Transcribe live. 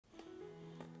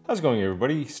How's it going,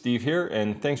 everybody? Steve here,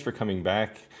 and thanks for coming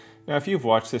back. Now, if you've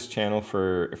watched this channel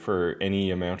for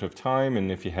any amount of time, and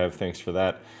if you have, thanks for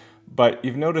that, but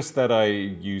you've noticed that I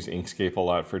use Inkscape a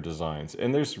lot for designs,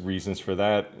 and there's reasons for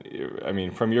that. I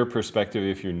mean, from your perspective,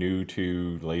 if you're new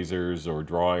to lasers or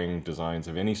drawing designs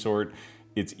of any sort,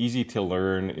 it's easy to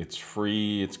learn, it's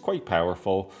free, it's quite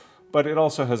powerful, but it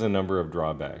also has a number of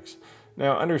drawbacks.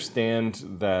 Now, understand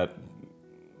that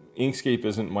Inkscape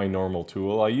isn't my normal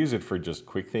tool. I use it for just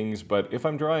quick things, but if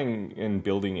I'm drawing and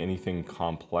building anything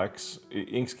complex,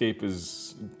 Inkscape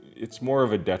it's more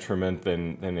of a detriment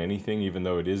than anything, even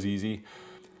though it is easy.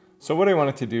 So what I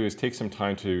wanted to do is take some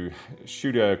time to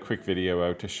shoot a quick video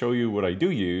out to show you what I do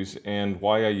use and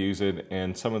why I use it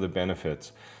and some of the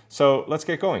benefits. So let's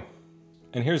get going.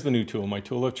 And here's the new tool, my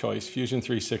tool of choice, Fusion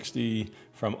 360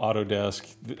 from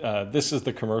Autodesk. This is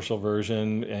the commercial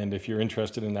version, and if you're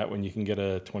interested in that one, you can get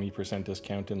a 20%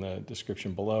 discount in the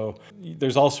description below.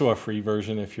 There's also a free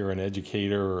version if you're an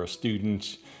educator or a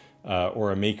student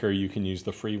or a maker, you can use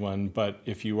the free one, but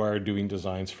if you are doing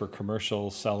designs for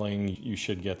commercial selling, you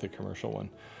should get the commercial one.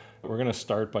 We're gonna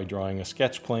start by drawing a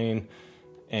sketch plane,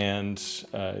 and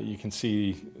you can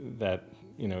see that,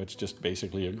 it's just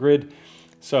basically a grid.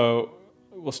 So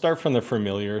we'll start from the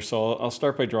familiar. So I'll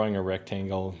start by drawing a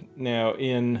rectangle. Now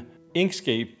in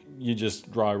Inkscape, you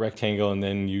just draw a rectangle and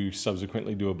then you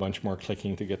subsequently do a bunch more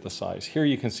clicking to get the size. Here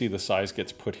you can see the size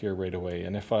gets put here right away.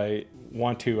 And if I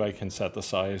want to, I can set the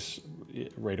size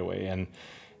right away.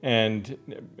 And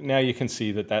now you can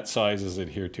see that that size is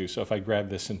adhered to. So if I grab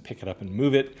this and pick it up and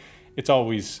move it, it's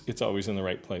always in the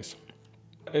right place.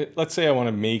 Let's say I want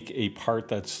to make a part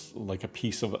that's like a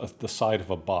piece of the side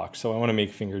of a box. So I want to make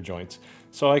finger joints.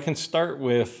 So I can start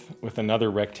with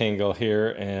another rectangle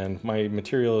here, and my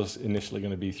material is initially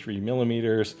going to be 3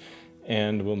 millimeters,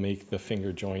 and we'll make the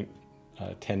finger joint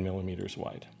 10 millimeters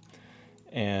wide.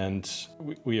 And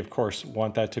we of course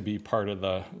want that to be part of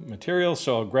the material.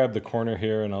 So I'll grab the corner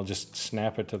here and I'll just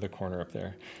snap it to the corner up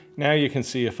there. Now you can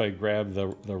see if I grab the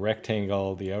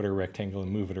rectangle, the outer rectangle,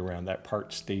 and move it around, that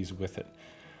part stays with it.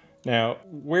 Now,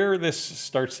 where this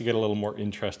starts to get a little more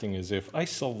interesting is if I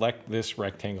select this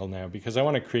rectangle now, because I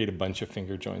want to create a bunch of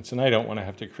finger joints, and I don't want to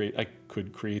have to I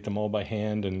could create them all by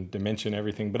hand and dimension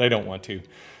everything, but I don't want to.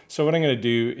 So what I'm going to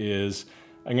do is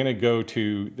I'm going to go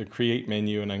to the Create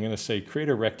menu and I'm going to say Create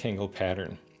a Rectangle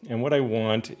Pattern. And what I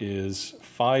want is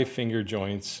 5 finger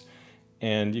joints,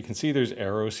 and you can see there's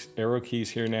arrow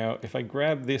keys here now. If I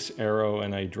grab this arrow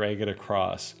and I drag it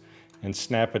across and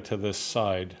snap it to this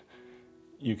side,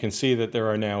 you can see that there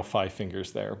are now 5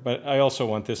 fingers there. But I also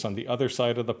want this on the other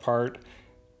side of the part.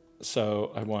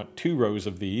 So I want 2 rows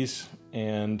of these,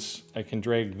 and I can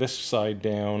drag this side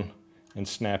down and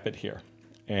snap it here.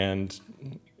 And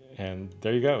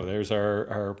there you go, there's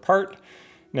our part.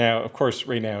 Now, of course,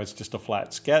 right now it's just a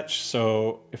flat sketch.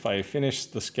 So if I finish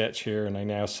the sketch here and I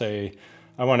now say,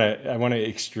 I want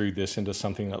to extrude this into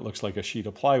something that looks like a sheet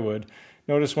of plywood,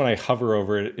 notice when I hover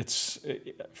over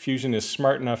it, Fusion is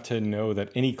smart enough to know that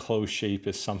any closed shape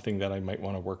is something that I might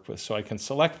want to work with. So I can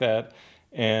select that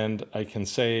and I can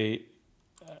say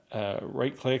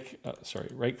right click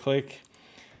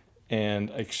and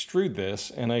extrude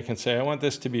this, and I can say I want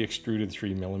this to be extruded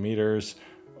 3 millimeters,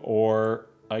 or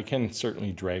I can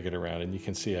certainly drag it around, and you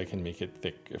can see I can make it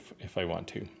thick if I want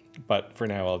to. But for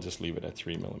now, I'll just leave it at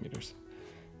 3 millimeters.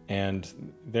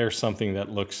 And there's something that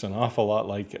looks an awful lot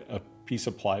like a piece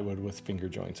of plywood with finger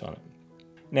joints on it.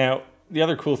 Now, the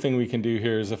other cool thing we can do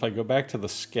here is if I go back to the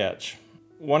sketch,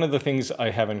 one of the things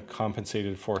I haven't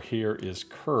compensated for here is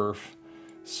kerf.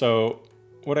 So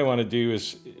what I want to do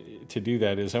is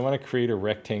I want to create a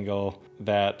rectangle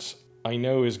that I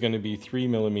know is going to be 3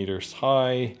 millimeters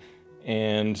high.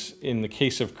 And in the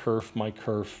case of kerf, my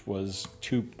kerf was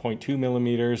 2.2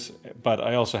 millimeters, but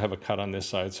I also have a cut on this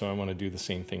side, so I want to do the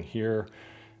same thing here.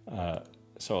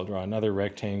 So I'll draw another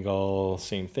rectangle,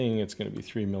 same thing, it's going to be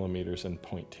 3 millimeters and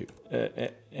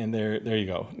 0.2. And there you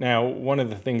go. Now, one of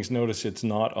the things, notice it's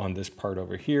not on this part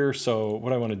over here, so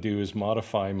what I want to do is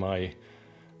modify my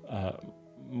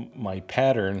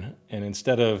pattern, and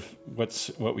instead of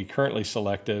what we currently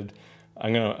selected, I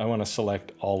want to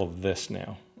select all of this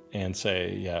now and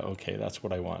say, yeah, okay, that's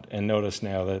what I want. And notice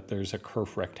now that there's a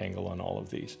kerf rectangle on all of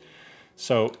these.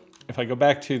 So if I go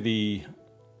back to the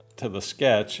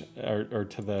sketch or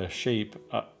to the shape,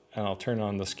 and I'll turn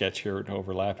on the sketch here to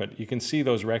overlap it, you can see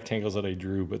those rectangles that I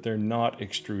drew, but they're not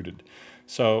extruded.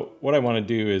 So what I want to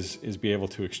do is be able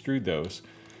to extrude those.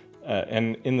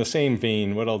 And in the same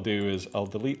vein, what I'll do is I'll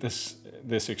delete this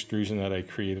extrusion that I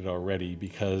created already,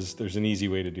 because there's an easy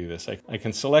way to do this. I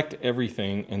can select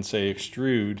everything and say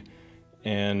extrude,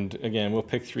 and again, we'll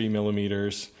pick 3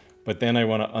 millimeters, but then I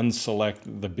want to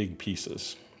unselect the big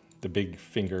pieces, the big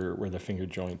finger where the finger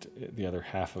joint, the other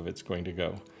half of it's going to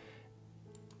go.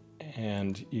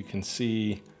 And you can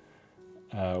see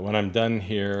when I'm done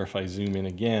here, if I zoom in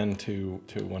again to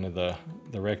one of the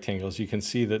rectangles, you can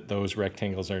see that those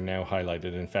rectangles are now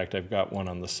highlighted. In fact, I've got one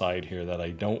on the side here that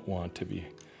I don't want to be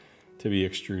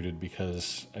extruded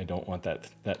because I don't want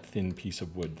that thin piece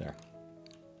of wood there.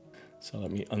 So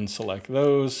let me unselect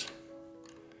those,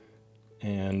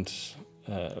 and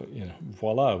you know,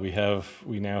 voila, we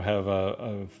now have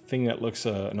a thing that looks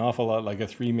an awful lot like a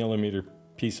 3mm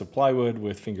piece of plywood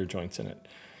with finger joints in it.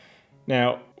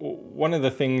 Now, one of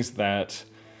the things that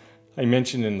I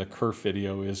mentioned in the kerf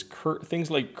video is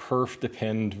things like kerf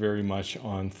depend very much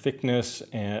on thickness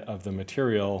of the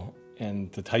material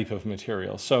and the type of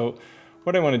material. So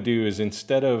what I want to do is,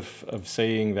 instead of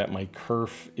saying that my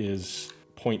kerf is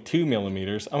 0.2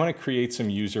 millimeters, I want to create some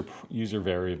user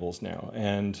variables now.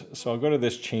 And so I'll go to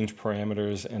this change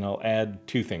parameters and I'll add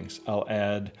two things. I'll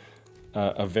add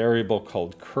a variable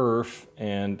called kerf,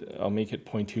 and I'll make it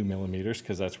 0.2 millimeters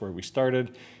because that's where we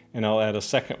started. And I'll add a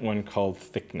second one called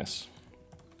thickness,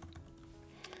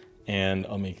 and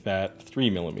I'll make that 3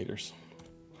 millimeters.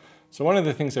 So one of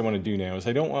the things I want to do now is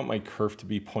I don't want my kerf to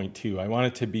be 0.2. I want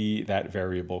it to be that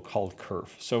variable called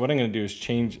kerf. So what I'm going to do is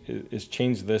change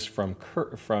this from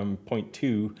 0.2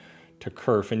 to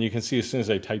kerf. And you can see as soon as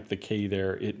I typed the K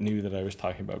there, it knew that I was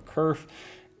talking about kerf.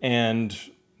 And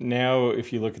now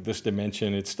if you look at this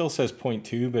dimension, it still says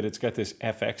 0.2, but it's got this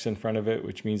FX in front of it,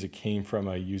 which means it came from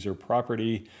a user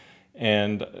property.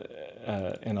 And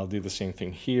I'll do the same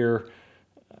thing here.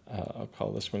 I'll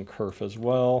call this one kerf as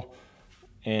well.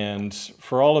 And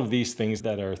for all of these things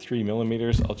that are 3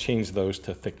 millimeters, I'll change those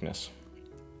to thickness.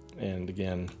 And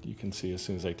again, you can see as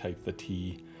soon as I type the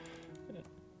T,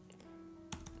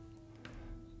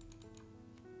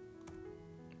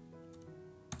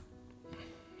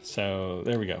 so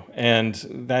there we go. And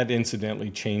that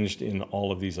incidentally changed in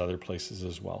all of these other places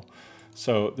as well.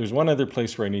 So there's one other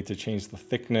place where I need to change the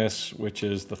thickness, which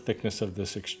is the thickness of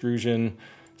this extrusion.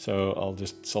 So I'll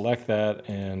just select that,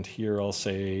 and here I'll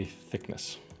say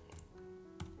thickness.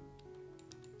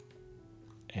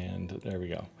 And there we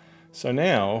go. So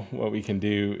now what we can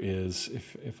do is,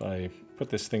 if I put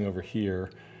this thing over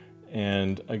here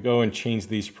and I go and change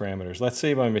these parameters, let's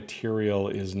say my material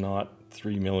is not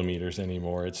 3 millimeters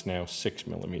anymore, it's now 6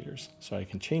 millimeters. So I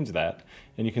can change that,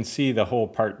 and you can see the whole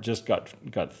part just got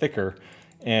thicker.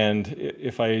 And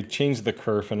if I change the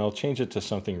kerf, and I'll change it to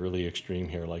something really extreme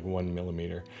here, like 1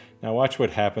 millimeter. Now watch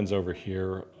what happens over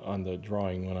here on the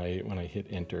drawing when I hit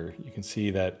enter. You can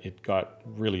see that it got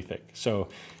really thick. So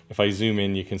if I zoom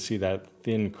in, you can see that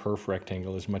thin kerf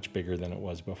rectangle is much bigger than it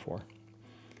was before.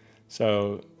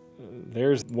 So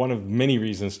there's one of many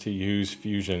reasons to use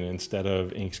Fusion instead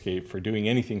of Inkscape for doing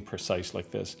anything precise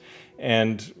like this.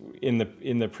 And in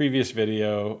the previous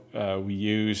video, we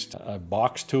used a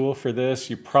box tool for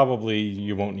this. You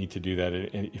won't need to do that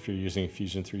if you're using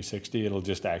Fusion 360. It'll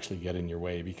just actually get in your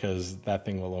way because that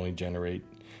thing will only generate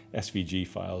SVG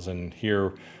files. And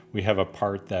here we have a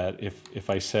part that if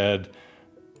I said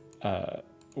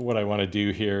what I want to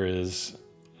do here is,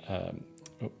 oh,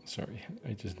 sorry,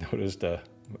 I just noticed a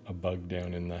bug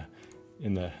down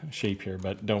in the shape here,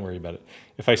 but don't worry about it.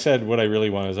 If I said what I really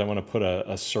want is I want to put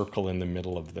a circle in the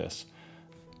middle of this,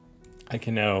 I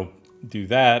can now do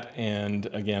that. And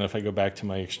again, if I go back to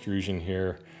my extrusion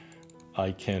here,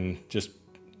 I can just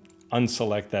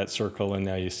unselect that circle, and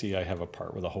now you see I have a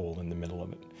part with a hole in the middle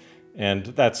of it. And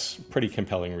that's pretty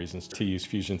compelling reasons to use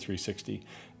Fusion 360.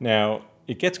 Now,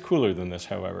 it gets cooler than this,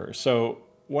 however. So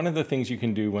one of the things you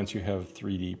can do once you have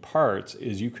 3D parts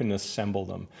is you can assemble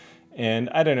them. And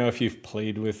I don't know if you've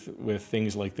played with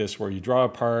things like this where you draw a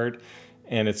part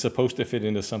and it's supposed to fit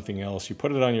into something else. You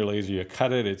put it on your laser, you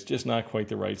cut it, it's just not quite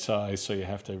the right size, so you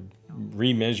have to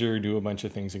remeasure, do a bunch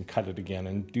of things, and cut it again,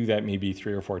 and do that maybe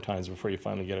 3 or 4 times before you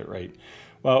finally get it right.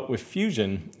 Well, with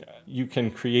Fusion, you can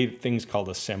create things called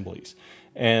assemblies.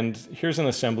 And here's an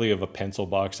assembly of a pencil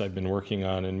box I've been working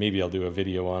on, and maybe I'll do a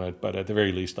video on it, but at the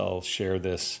very least I'll share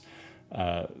this,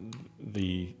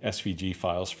 the SVG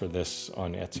files for this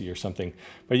on Etsy or something.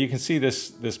 But you can see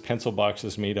this pencil box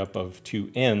is made up of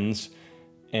 2 ends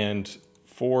and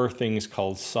 4 things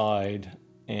called side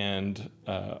and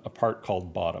a part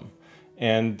called bottom.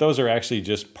 And those are actually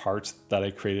just parts that I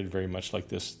created very much like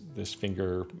this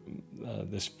finger,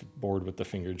 this board with the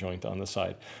finger joint on the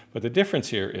side. But the difference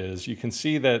here is you can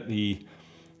see that the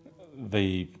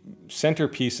center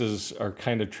pieces are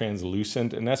kind of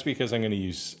translucent, and that's because I'm going to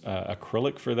use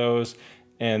acrylic for those.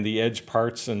 and the edge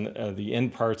parts and the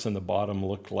end parts and the bottom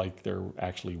look like they're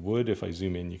actually wood. If I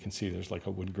zoom in, you can see there's like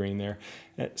a wood grain there.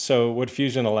 So what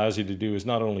Fusion allows you to do is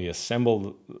not only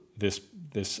assemble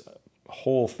this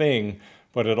whole thing,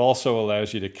 but it also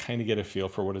allows you to kind of get a feel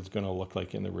for what it's going to look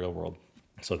like in the real world.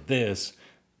 So this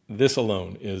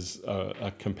alone is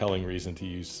a compelling reason to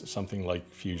use something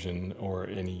like Fusion or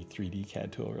any 3D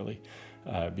CAD tool, really,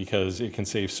 because it can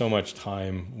save so much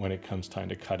time when it comes time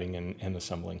to cutting and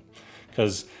assembling.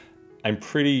 Because I'm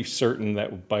pretty certain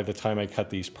that by the time I cut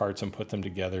these parts and put them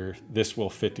together, this will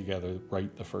fit together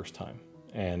right the first time.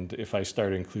 And if I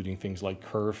start including things like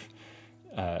kerf,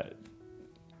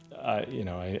 you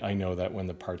know, I know that when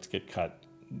the parts get cut,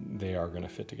 they are going to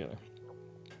fit together.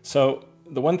 So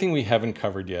the one thing we haven't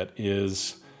covered yet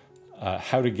is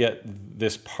how to get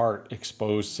this part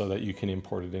exposed so that you can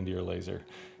import it into your laser.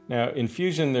 Now in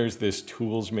Fusion, there's this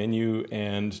tools menu,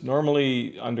 and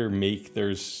normally under make,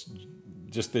 there's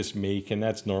just this make, and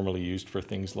that's normally used for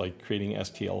things like creating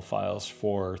STL files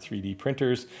for 3D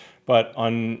printers. But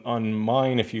on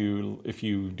mine, if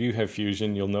you do have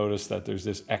Fusion, you'll notice that there's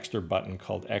this extra button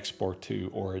called Export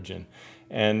to Origin.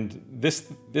 And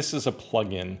this is a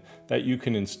plugin that you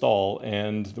can install.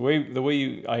 And the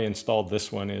way I installed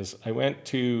this one is I went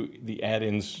to the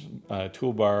add-ins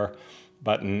toolbar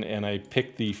button, and I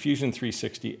picked the Fusion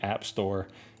 360 App Store,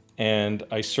 and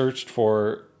I searched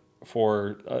for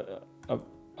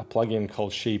a plugin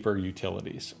called Shaper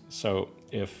Utilities. So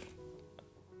if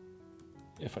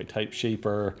I type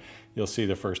Shaper, you'll see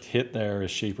the first hit there is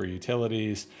Shaper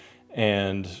Utilities,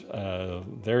 and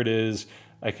there it is.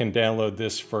 I can download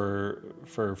this for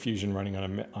Fusion running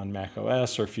on Mac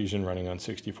OS or Fusion running on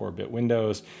 64-bit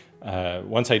Windows.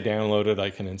 Once I download it, I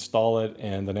can install it,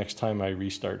 and the next time I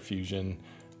restart Fusion,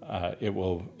 it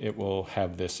will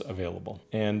have this available.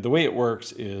 And the way it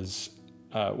works is,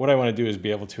 what I want to do is be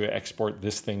able to export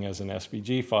this thing as an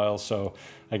SVG file. So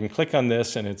I can click on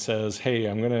this and it says, hey,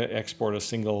 I'm going to export a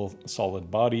single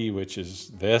solid body, which is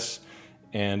this.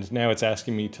 And now it's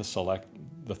asking me to select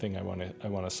the thing I want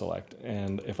to select.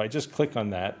 And if I just click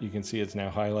on that, you can see it's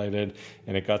now highlighted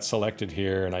and it got selected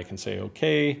here, and I can say,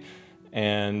 okay.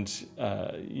 And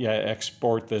yeah,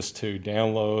 export this to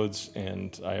downloads,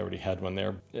 and I already had one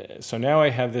there. So now I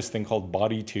have this thing called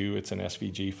body2, it's an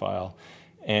SVG file.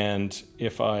 And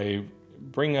if I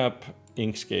bring up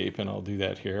Inkscape, and I'll do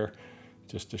that here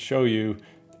just to show you,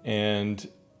 and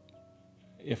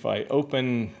if I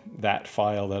open that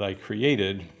file that I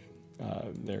created,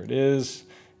 there it is,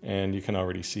 and you can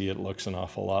already see it looks an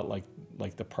awful lot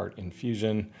like the part in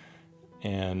Fusion.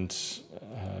 And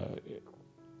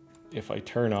if I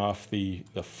turn off the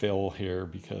fill here,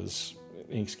 because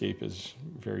Inkscape is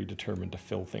very determined to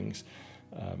fill things,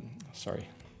 sorry.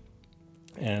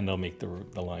 And I'll make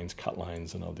the lines cut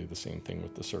lines, and I'll do the same thing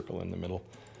with the circle in the middle.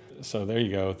 So there you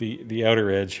go. The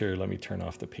outer edge here, let me turn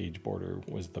off the page border,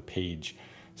 was the page.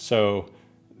 So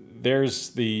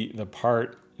there's the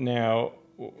part. Now,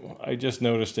 I just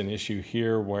noticed an issue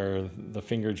here where the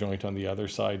finger joint on the other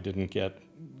side didn't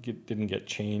get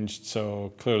changed.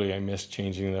 So clearly I missed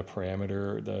changing the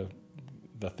parameter,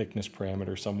 the thickness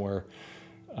parameter somewhere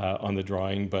on the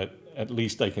drawing, but at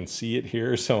least I can see it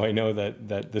here, so I know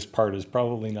that this part is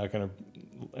probably not going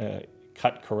to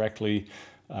cut correctly.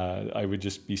 I would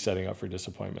just be setting up for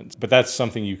disappointments. But that's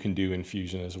something you can do in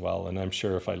Fusion as well, and I'm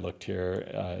sure if I looked here,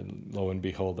 lo and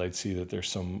behold, I'd see that there's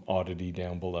some oddity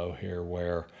down below here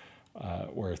where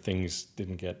things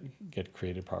didn't get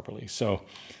created properly. So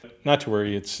not to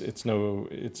worry, it's no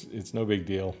big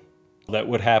deal.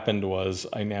 What happened was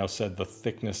I now said the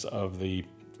thickness of the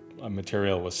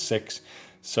material was 6.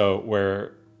 So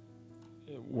where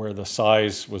the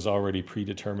size was already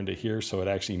predetermined to here, so it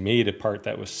actually made a part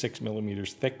that was 6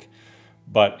 millimeters thick,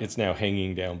 but it's now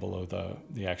hanging down below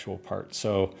the actual part.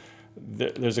 So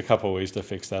there's a couple ways to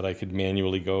fix that. I could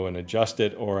manually go and adjust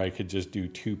it, or I could just do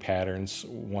 2 patterns,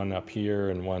 one up here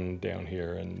and one down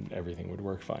here, and everything would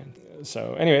work fine.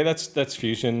 So anyway, that's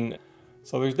Fusion.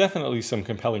 So there's definitely some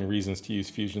compelling reasons to use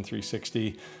Fusion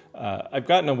 360. I've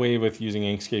gotten away with using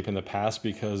Inkscape in the past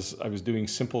because I was doing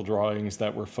simple drawings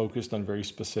that were focused on very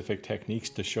specific techniques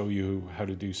to show you how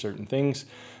to do certain things.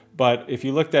 But if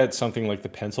you looked at something like the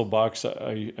pencil box,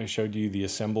 I showed you the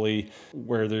assembly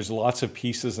where there's lots of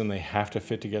pieces and they have to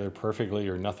fit together perfectly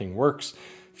or nothing works.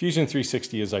 Fusion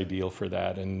 360 is ideal for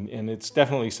that, and it's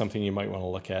definitely something you might want to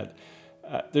look at.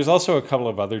 There's also a couple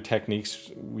of other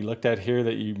techniques we looked at here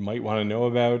that you might want to know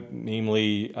about,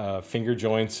 namely finger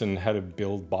joints and how to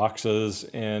build boxes,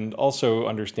 and also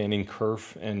understanding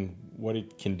kerf and what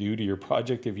it can do to your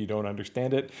project if you don't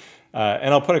understand it.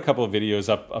 And I'll put a couple of videos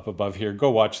up above here. Go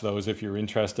watch those if you're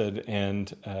interested.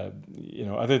 And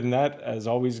other than that, as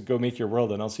always, go make your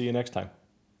world, and I'll see you next time.